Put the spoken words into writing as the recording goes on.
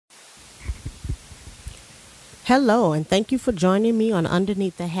Hello, and thank you for joining me on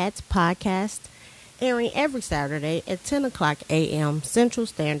Underneath the Hats podcast, airing every Saturday at 10 o'clock a.m. Central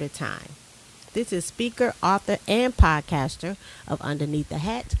Standard Time. This is speaker, author, and podcaster of Underneath the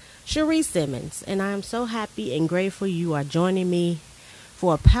Hat, Cherie Simmons, and I am so happy and grateful you are joining me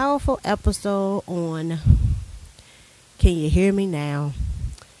for a powerful episode on Can You Hear Me Now?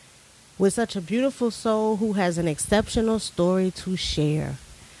 With such a beautiful soul who has an exceptional story to share.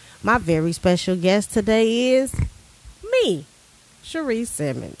 My very special guest today is me, Cherie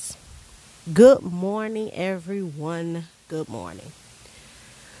Simmons. Good morning, everyone. Good morning.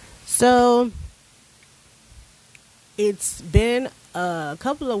 So, it's been a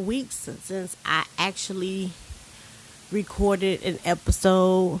couple of weeks since I actually recorded an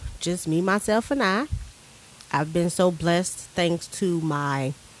episode, just me, myself, and I. I've been so blessed thanks to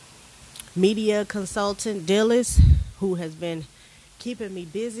my media consultant, Dillis, who has been keeping me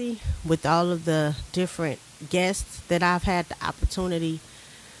busy with all of the different guests that I've had the opportunity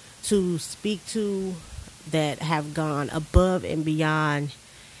to speak to that have gone above and beyond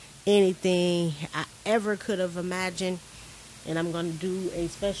anything I ever could have imagined. And I'm going to do a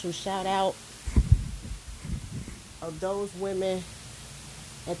special shout out of those women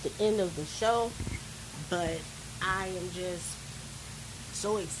at the end of the show. But I am just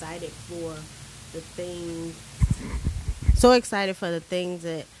so excited for the things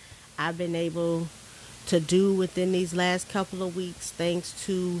that I've been able to do within these last couple of weeks, thanks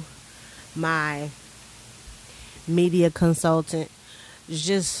to my media consultant.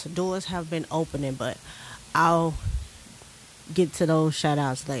 Just doors have been opening, but I'll get to those shout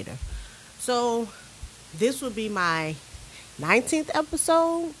outs later. So this will be my 19th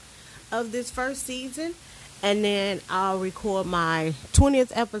episode of this first season, and then I'll record my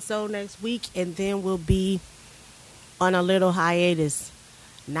 20th episode next week, and then we'll be on a little hiatus,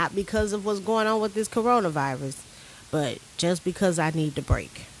 not because of what's going on with this coronavirus, but just because I need the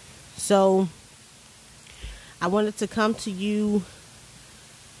break. So I wanted to come to you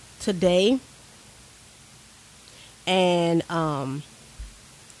today and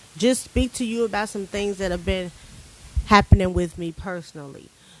just speak to you about some things that have been happening with me personally.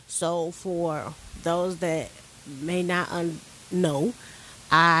 So for those that may not know,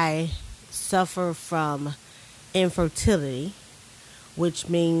 I suffer from infertility, which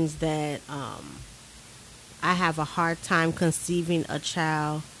means that I have a hard time conceiving a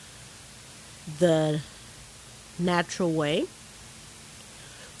child the natural way.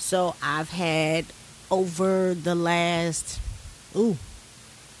 So I've had over the last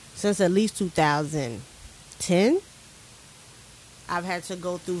since at least 2010, I've had to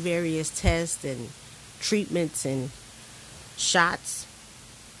go through various tests and treatments and shots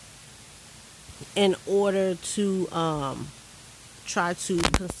in order to try to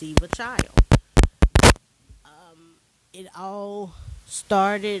conceive a child. It all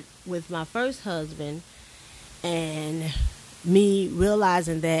started with my first husband and me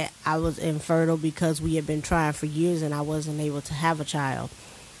realizing that I was infertile because we had been trying for years and I wasn't able to have a child.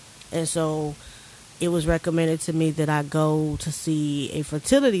 And so it was recommended to me that I go to see a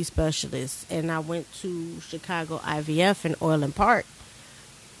fertility specialist, and I went to Chicago IVF in Orland Park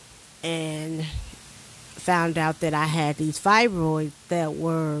and found out that I had these fibroids that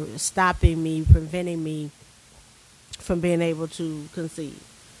were stopping me, preventing me from being able to conceive.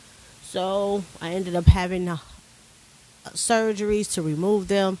 So I ended up having surgeries to remove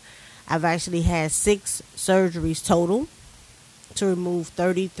them. I've actually had 6 surgeries total to remove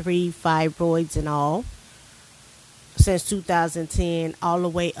 33 fibroids in all since 2010, all the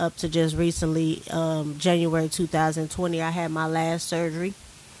way up to just recently, January 2020, I had my last surgery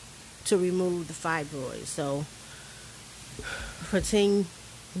to remove the fibroids. So for 10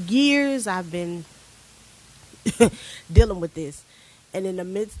 years I've been dealing with this, and in the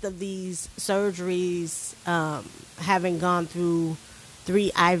midst of these surgeries, having gone through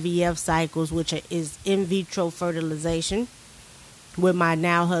 3 IVF cycles, which is in vitro fertilization with my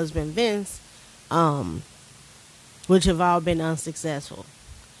now husband Vince, which have all been unsuccessful,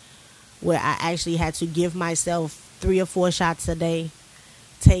 where I actually had to give myself 3 or 4 shots a day,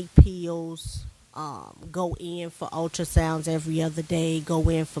 take pills, go in for ultrasounds every other day, go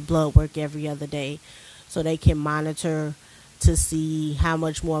in for blood work every other day, so they can monitor to see how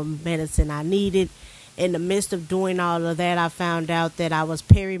much more medicine I needed. In the midst of doing all of that, I found out that I was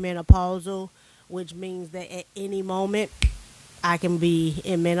perimenopausal, which means that at any moment I can be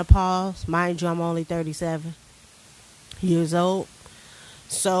in menopause. Mind you, I'm only 37 years old.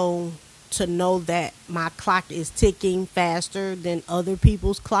 So to know that my clock is ticking faster than other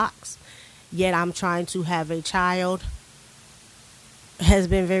people's clocks, yet I'm trying to have a child, has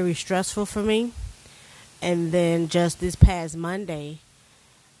been very stressful for me. And then just this past Monday,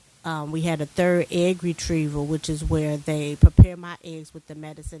 we had a third egg retrieval, which is where they prepare my eggs with the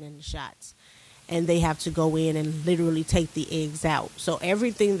medicine and the shots. And they have to go in and literally take the eggs out. So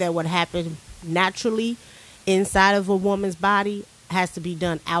everything that would happen naturally inside of a woman's body has to be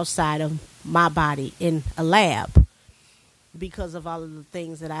done outside of my body in a lab, because of all of the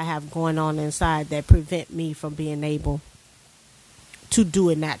things that I have going on inside that prevent me from being able to do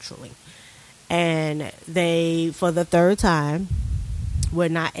it naturally. And they, for the third time, were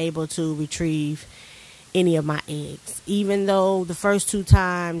not able to retrieve any of my eggs, even though the first two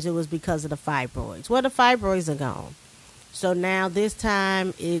times it was because of the fibroids. Well, the fibroids are gone. So now this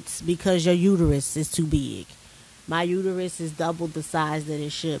time it's because your uterus is too big. My uterus is double the size that it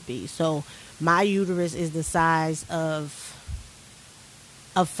should be. So my uterus is the size of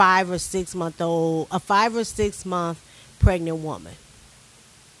a 5 or 6 month old, a 5 or 6 month pregnant woman.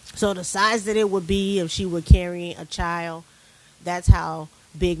 So the size that it would be if she were carrying a child, that's how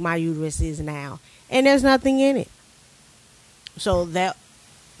big my uterus is now. And there's nothing in it. So that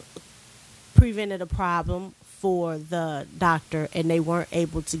prevented a problem for the doctor, and they weren't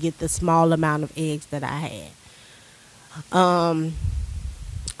able to get the small amount of eggs that I had.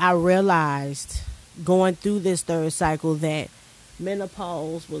 I realized going through this third cycle that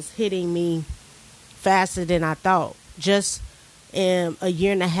menopause was hitting me faster than I thought. Just a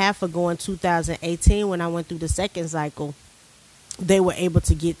year and a half ago in 2018, when I went through the second cycle, they were able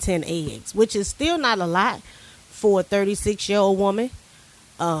to get 10 eggs, which is still not a lot for a 36-year-old woman.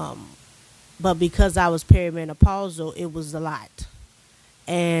 But because I was perimenopausal, it was a lot.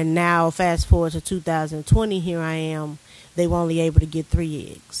 And now, fast forward to 2020, here I am. They were only able to get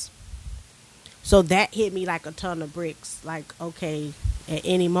 3 eggs. So that hit me like a ton of bricks. Like, okay, at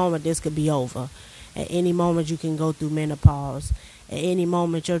any moment this could be over. At any moment you can go through menopause. At any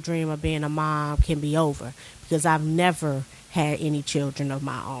moment your dream of being a mom can be over. Because I've never had any children of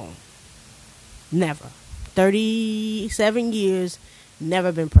my own. Never. 37 years,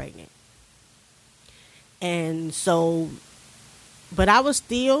 never been pregnant. And so, but I was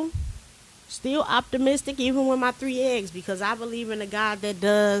still optimistic even with my 3 eggs, because I believe in a God that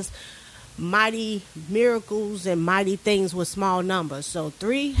does mighty miracles and mighty things with small numbers. So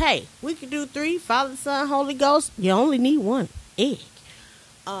 3, hey, we could do 3, Father, Son, Holy Ghost. You only need 1 egg.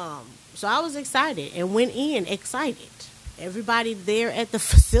 So I was excited and went in excited. Everybody there at the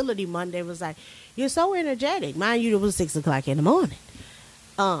facility Monday was like, "You're so energetic." Mind you, it was 6 o'clock in the morning.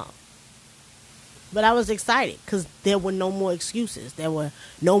 But I was excited because there were no more excuses. There were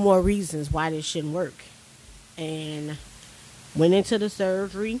no more reasons why this shouldn't work. And went into the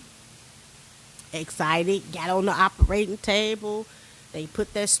surgery, excited, got on the operating table. They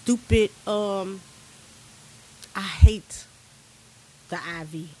put that stupid, I hate the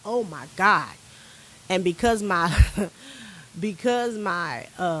IV. Oh my God. And because my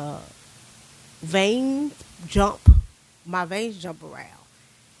veins jump around.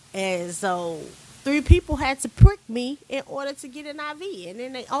 And so 3 people had to prick me in order to get an IV. And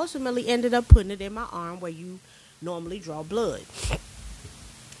then they ultimately ended up putting it in my arm where you normally draw blood.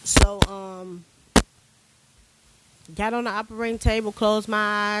 So, got on the operating table, closed my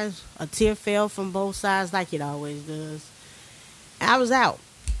eyes. A tear fell from both sides like it always does. I was out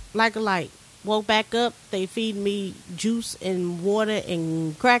like a light. Woke back up. They feed me juice and water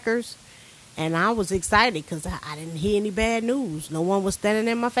and crackers. And I was excited because I didn't hear any bad news. No one was standing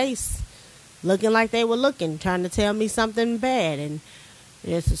in my face looking like they were looking, trying to tell me something bad. And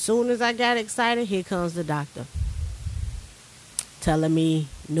just as soon as I got excited, here comes the doctor telling me,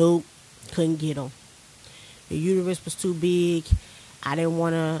 nope, couldn't get them. The uterus was too big. I didn't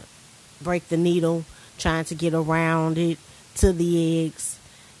want to break the needle trying to get around it to the eggs.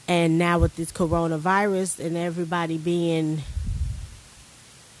 And now with this coronavirus and everybody being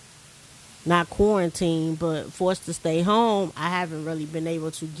not quarantined but forced to stay home, I haven't really been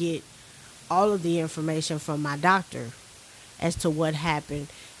able to get all of the information from my doctor as to what happened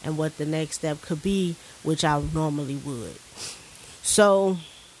and what the next step could be, which I normally would. So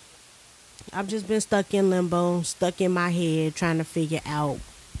I've just been stuck in limbo, stuck in my head, trying to figure out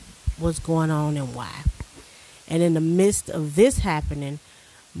what's going on and why. And in the midst of this happening,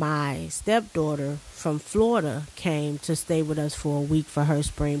 my stepdaughter from Florida came to stay with us for a week for her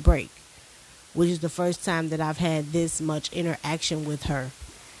spring break, which is the first time that I've had this much interaction with her.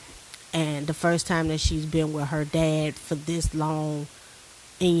 And the first time that she's been with her dad for this long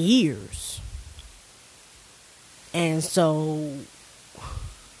in years. And so,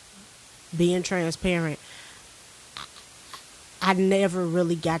 being transparent, I never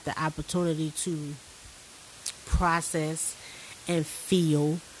really got the opportunity to process and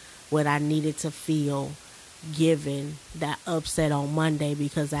feel what I needed to feel given that upset on Monday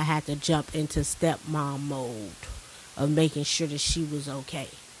because I had to jump into stepmom mode of making sure that she was okay.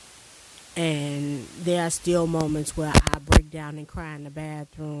 And there are still moments where I break down and cry in the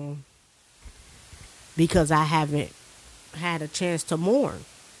bathroom because I haven't had a chance to mourn.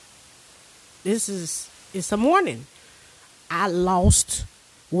 It's a mourning. I lost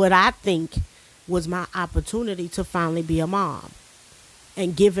what I think was my opportunity to finally be a mom.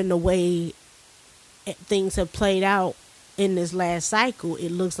 And given the way things have played out in this last cycle, it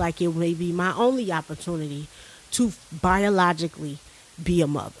looks like it may be my only opportunity to biologically be a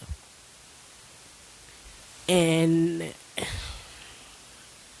mother. And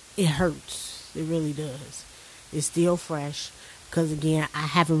it hurts. It really does. It's still fresh because, again, I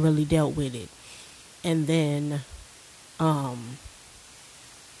haven't really dealt with it. And then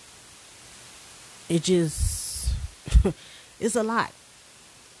it just it's a lot.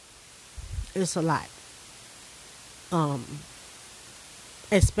 It's a lot.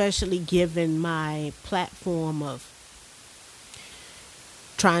 Especially given my platform of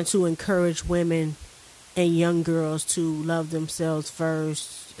trying to encourage women and young girls to love themselves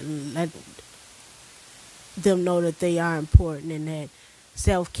first, and let them know that they are important and that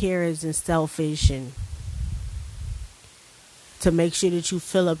self-care isn't selfish, and to make sure that you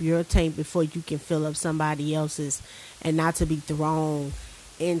fill up your tank before you can fill up somebody else's, and not to be thrown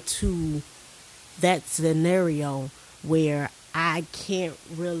into that scenario where I can't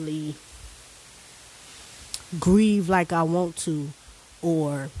really grieve like I want to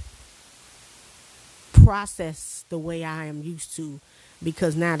or process the way I am used to,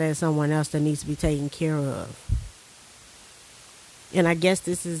 because now there's someone else that needs to be taken care of. And I guess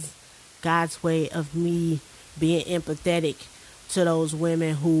this is God's way of me being empathetic to those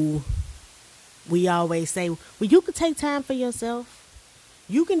women who we always say, well, you can take time for yourself.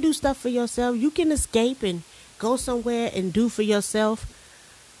 You can do stuff for yourself. You can escape and go somewhere and do for yourself,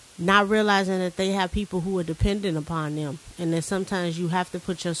 not realizing that they have people who are dependent upon them, and that sometimes you have to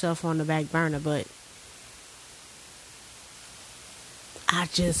put yourself on the back burner. But I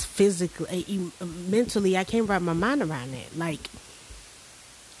just physically, mentally, I can't wrap my mind around that. Like,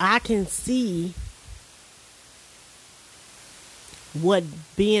 I can see what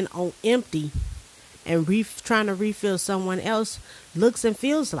being on empty and trying to refill someone else looks and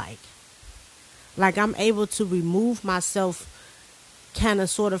feels like. Like, I'm able to remove myself kind of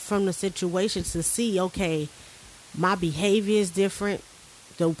sort of from the situation to see, okay, my behavior is different.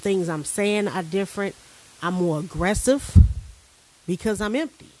 The things I'm saying are different. I'm more aggressive because I'm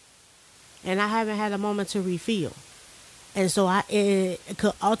empty. And I haven't had a moment to refill. And so it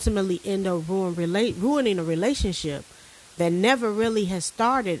could ultimately end up ruining a relationship that never really has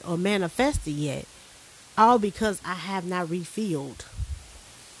started or manifested yet. All because I have not refilled.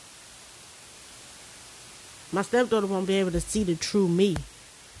 My stepdaughter won't be able to see the true me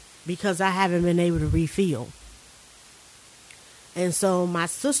because I haven't been able to refill. And so my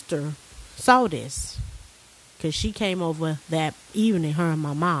sister saw this because she came over that evening, her and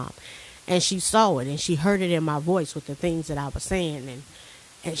my mom, and she saw it and she heard it in my voice with the things that I was saying,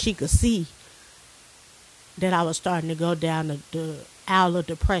 and she could see that I was starting to go down the aisle of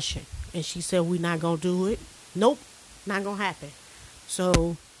depression. And she said, "We not gonna do it." Nope, not gonna happen.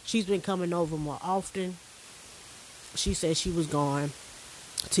 So she's been coming over more often. She said she was going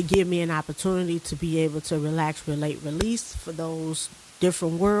to give me an opportunity to be able to relax, relate, release for those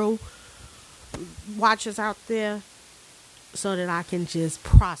different world watchers out there, so that I can just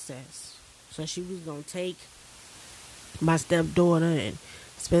process. So she was going to take my stepdaughter and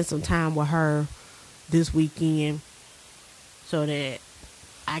spend some time with her this weekend so that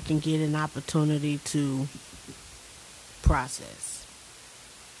I can get an opportunity to process.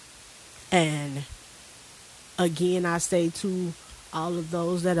 And again, I say to all of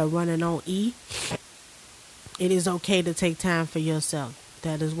those that are running on E, it is okay to take time for yourself.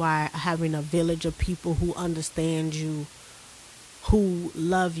 That is why having a village of people who understand you, who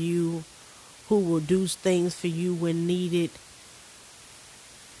love you, who will do things for you when needed,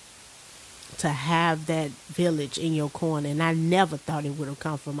 to have that village in your corner. And I never thought it would have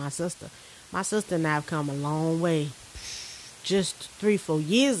come from my sister. My sister and I have come a long way. Just 3-4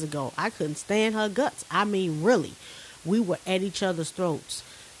 years ago, I couldn't stand her guts. I mean, really. We were at each other's throats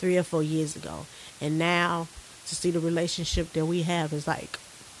 3 or 4 years ago. And now, to see the relationship that we have is like,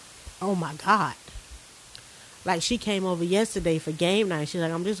 oh my God. Like, she came over yesterday for game night. She's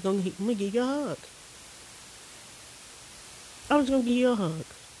like, I'm going to give you a hug. I'm just going to give you a hug.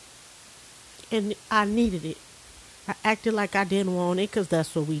 And I needed it. I acted like I didn't want it because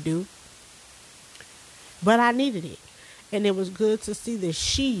that's what we do. But I needed it. And it was good to see that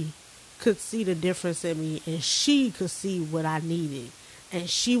she could see the difference in me, and she could see what I needed, and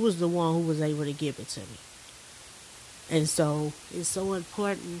she was the one who was able to give it to me. And so it's so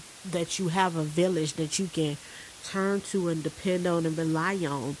important that you have a village that you can turn to and depend on and rely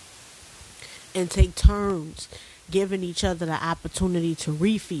on, and take turns giving each other the opportunity to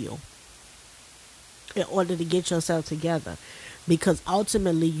refill in order to get yourself together. Because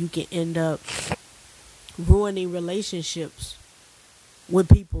ultimately you can end up ruining relationships with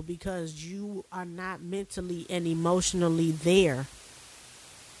people because you are not mentally and emotionally there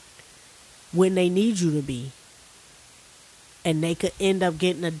when they need you to be. And they could end up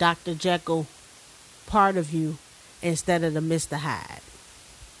getting a Dr. Jekyll part of you instead of the Mr. Hyde.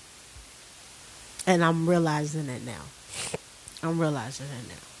 And I'm realizing it now.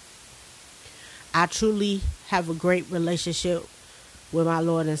 I truly have a great relationship with my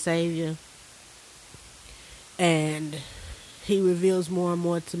Lord and Savior. And He reveals more and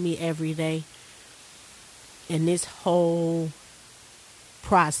more to me every day. And this whole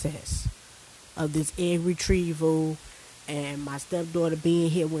process of this egg retrieval and my stepdaughter being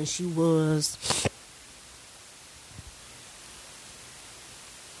here when she was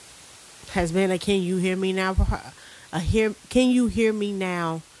has been a can you hear me now? Can you hear me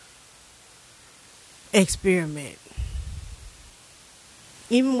now experiment.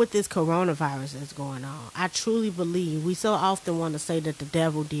 Even with this coronavirus that's going on, I truly believe we so often want to say that the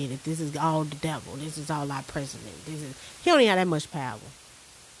devil did it. This is all the devil. This is all our president. He don't even have that much power.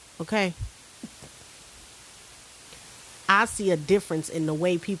 Okay? I see a difference in the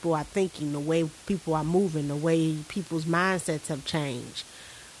way people are thinking, the way people are moving, the way people's mindsets have changed.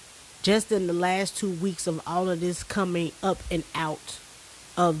 Just in the last 2 weeks of all of this coming up and out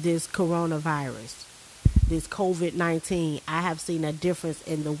of this coronavirus, this COVID-19, I have seen a difference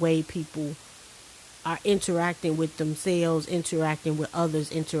in the way people are interacting with themselves, interacting with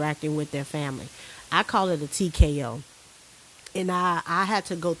others, interacting with their family. I call it a TKO. And I had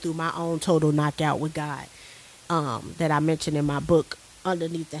to go through my own total knockout with God that I mentioned in my book,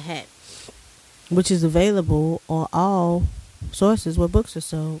 Underneath the Hat, which is available on all sources where books are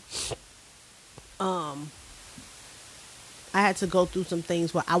sold. I had to go through some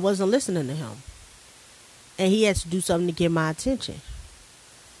things where I wasn't listening to him. And he had to do something to get my attention.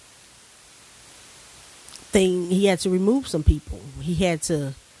 He had to remove some people. He had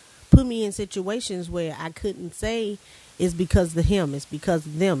to put me in situations where I couldn't say it's because of him, it's because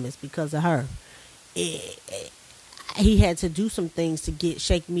of them, it's because of her. He had to do some things to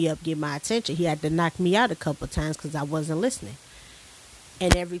shake me up, get my attention. He had to knock me out a couple of times because I wasn't listening.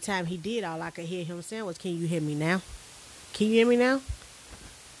 And every time he did, all I could hear him saying was, "Can you hear me now? Can you hear me now?"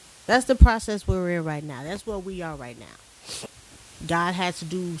 That's the process we're in right now. That's where we are right now. God had to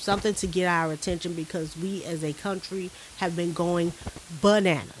do something to get our attention because we as a country have been going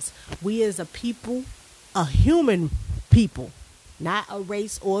bananas. We as a people, a human people, not a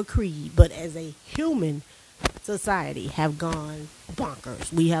race or a creed, but as a human society have gone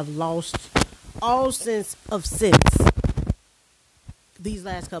bonkers. We have lost all sense of sense these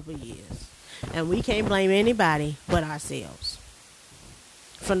last couple of years. And we can't blame anybody but ourselves.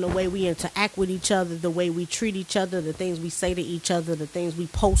 From the way we interact with each other, the way we treat each other, the things we say to each other, the things we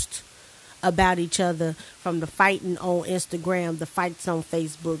post about each other, from the fighting on Instagram, the fights on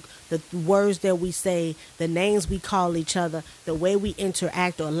Facebook, the words that we say, the names we call each other, the way we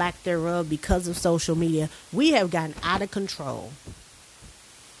interact or lack thereof because of social media. We have gotten out of control.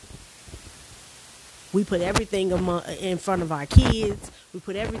 We put everything in front of our kids. We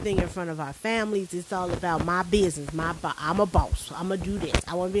put everything in front of our families. It's all about my business. I'm a boss. I'm going to do this.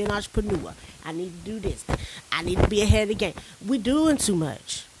 I want to be an entrepreneur. I need to do this. I need to be ahead of the game. We're doing too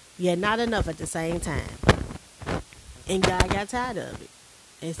much, yet not enough at the same time. And God got tired of it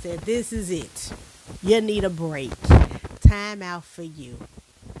and said, this is it. You need a break. Time out for you.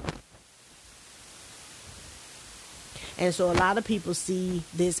 And so a lot of people see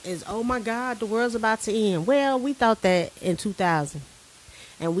this as, oh my God, the world's about to end. Well, we thought that in 2000.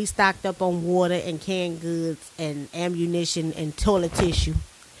 And we stocked up on water and canned goods and ammunition and toilet tissue.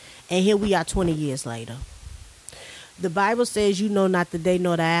 And here we are 20 years later. The Bible says you know not the day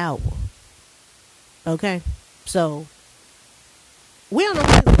nor the hour. Okay? So, we don't know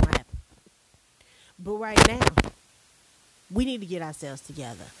what's going to happen. But right now, we need to get ourselves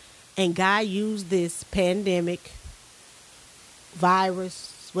together. And God used this pandemic,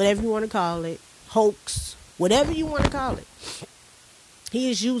 virus, whatever you want to call it, hoax, whatever you want to call it. He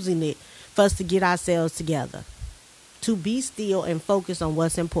is using it for us to get ourselves together, to be still and focus on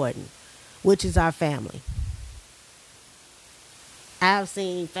what's important, which is our family. I've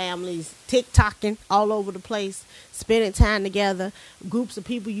seen families TikToking all over the place, spending time together. Groups of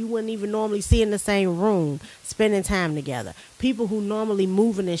people you wouldn't even normally see in the same room, spending time together. People who normally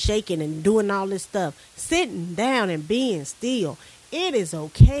moving and shaking and doing all this stuff, sitting down and being still. It is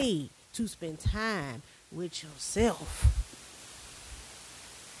okay to spend time with yourself.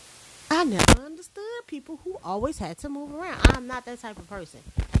 I never understood people who always had to move around. I'm not that type of person.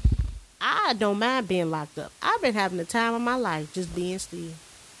 I don't mind being locked up. I've been having the time of my life just being still.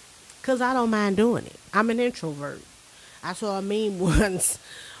 Because I don't mind doing it. I'm an introvert. I saw a meme once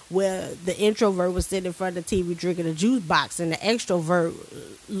where the introvert was sitting in front of the TV drinking a juice box, and the extrovert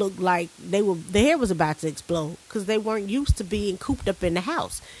looked like their hair was about to explode because they weren't used to being cooped up in the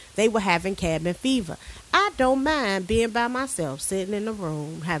house. They were having cabin fever. I don't mind being by myself, sitting in the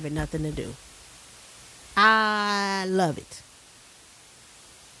room, having nothing to do. I love it.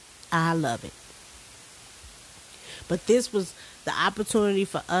 I love it. But this was the opportunity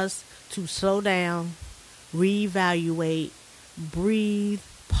for us to slow down, reevaluate, breathe,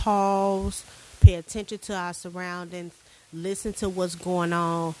 pause, pay attention to our surroundings, listen to what's going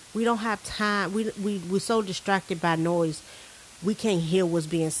on. We don't have time. We're so distracted by noise, we can't hear what's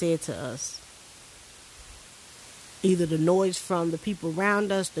being said to us. Either the noise from the people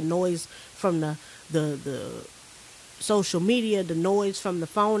around us, the noise from the social media, the noise from the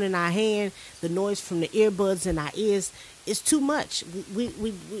phone in our hand, the noise from the earbuds in our ears. It's too much.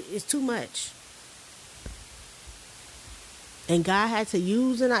 It's too much. And God had to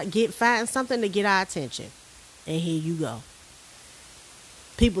use and find something to get our attention. And here you go.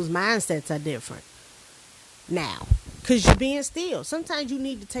 People's mindsets are different now. Because you're being still. Sometimes you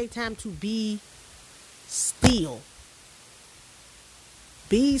need to take time to be still.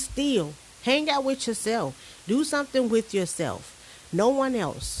 Be still. Hang out with yourself. Do something with yourself. No one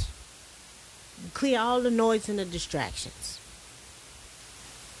else. Clear all the noise and the distractions.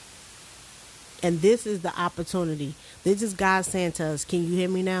 And this is the opportunity. This is God saying to us, can you hear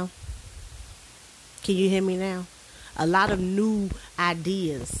me now? Can you hear me now? A lot of new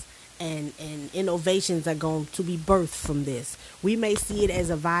ideas and innovations are going to be birthed from this. We may see it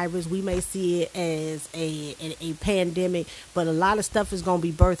as a virus. We may see it as a pandemic. But a lot of stuff is going to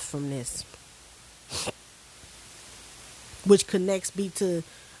be birthed from this. Which connects me to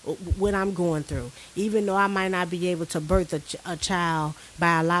what I'm going through. Even though I might not be able to birth a child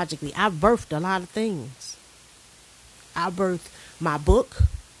biologically, I've birthed a lot of things. I birthed my book,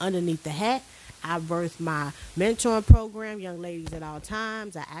 Underneath the Hat. I birthed my mentoring program, Young Ladies at All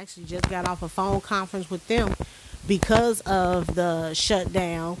Times. I actually just got off a phone conference with them. Because of the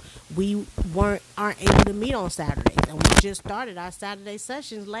shutdown, we aren't able to meet on Saturdays. And we just started our Saturday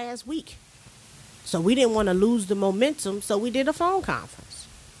sessions last week. So we didn't want to lose the momentum, so we did a phone conference.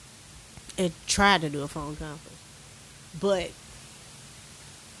 And tried to do a phone conference.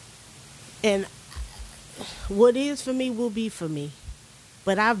 And what is for me will be for me.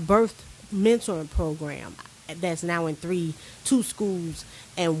 But I've birthed mentoring program that's now in two schools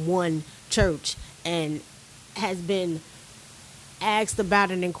and one church, and has been asked about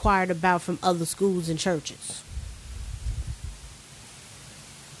and inquired about from other schools and churches.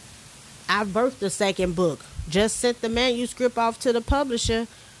 I birthed the second book. Just sent the manuscript off to the publisher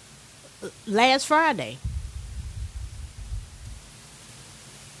last Friday,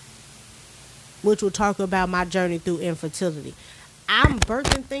 which will talk about my journey through infertility. I'm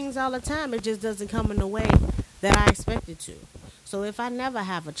birthing things all the time. It just doesn't come in the way that I expect it to. So if I never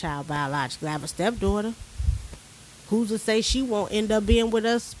have a child biologically, I have a stepdaughter. Who's to say she won't end up being with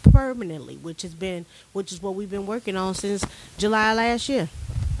us permanently, which is what we've been working on since July last year.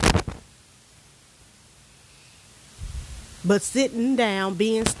 But sitting down,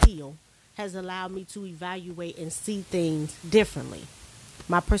 being still, has allowed me to evaluate and see things differently.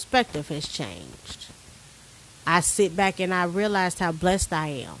 My perspective has changed. I sit back and I realized how blessed I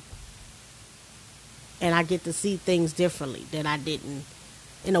am. And I get to see things differently that I didn't,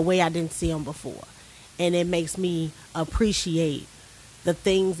 in a way I didn't see them before. And it makes me appreciate the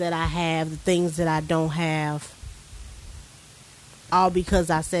things that I have, the things that I don't have, all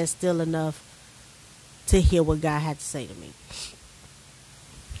because I sat still enough to hear what God had to say to me.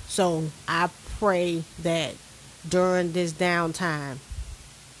 So I pray that during this downtime,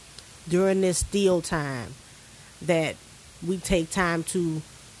 during this still time, that we take time to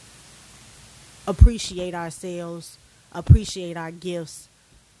appreciate ourselves, appreciate our gifts,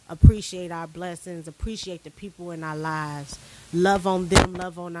 appreciate our blessings, appreciate the people in our lives, love on them,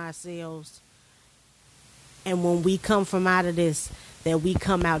 love on ourselves. And when we come from out of this, that we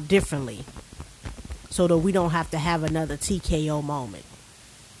come out differently so that we don't have to have another TKO moment.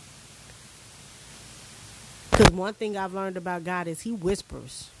 Because one thing I've learned about God is he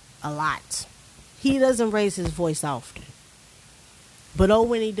whispers a lot. He doesn't raise his voice often. But oh,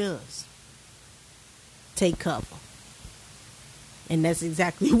 when he does, take cover. And that's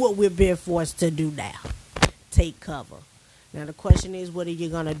exactly what we're being forced to do now. Take cover. Now the question is, what are you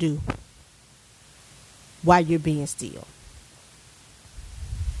going to do while you're being still?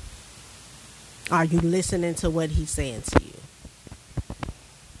 Are you listening to what he's saying to you?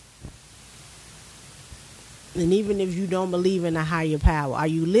 And even if you don't believe in a higher power, are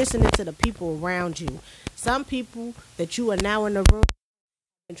you listening to the people around you? Some people that you are now in the room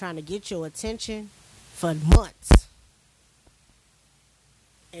and trying to get your attention for months.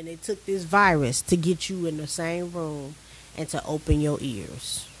 And they took this virus to get you in the same room and to open your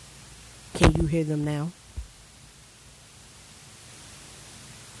ears. Can you hear them now?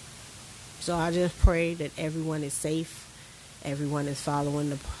 So I just pray that everyone is safe. Everyone is following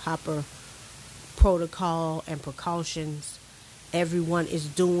the proper protocol and precautions. Everyone is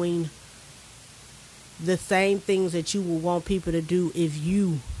doing the same things that you would want people to do if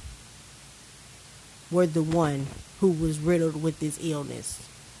you were the one who was riddled with this illness.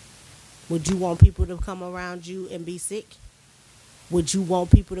 Would you want people to come around you and be sick? Would you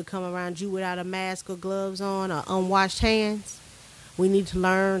want people to come around you without a mask or gloves on or unwashed hands? We need to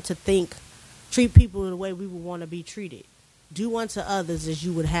learn to treat people the way we would want to be treated. Do unto others as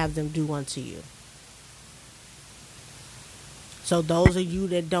you would have them do unto you. So those of you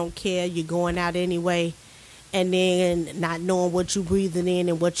that don't care, you're going out anyway, and then not knowing what you're breathing in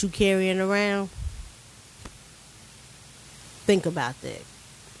and what you're carrying around, think about that.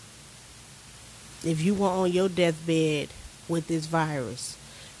 If you were on your deathbed with this virus,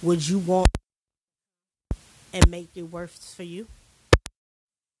 would you want and make it worse for you?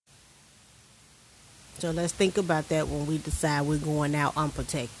 So let's think about that when we decide we're going out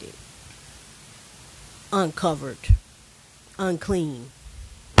unprotected, uncovered, unclean.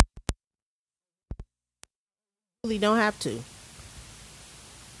 You really don't have to.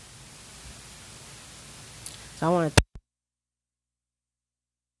 So I want to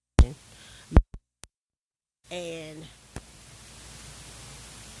and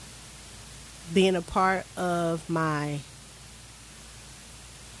being a part of my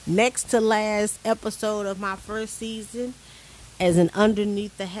next to last episode of my first season as an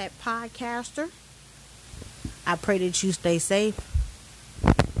Underneath the Hat podcaster. I pray that you stay safe,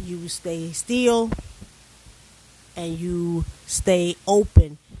 you stay still, and you stay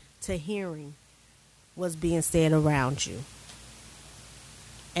open to hearing what's being said around you.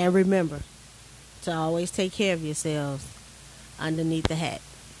 And remember to always take care of yourselves underneath the hat.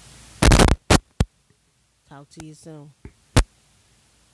 Talk to you soon.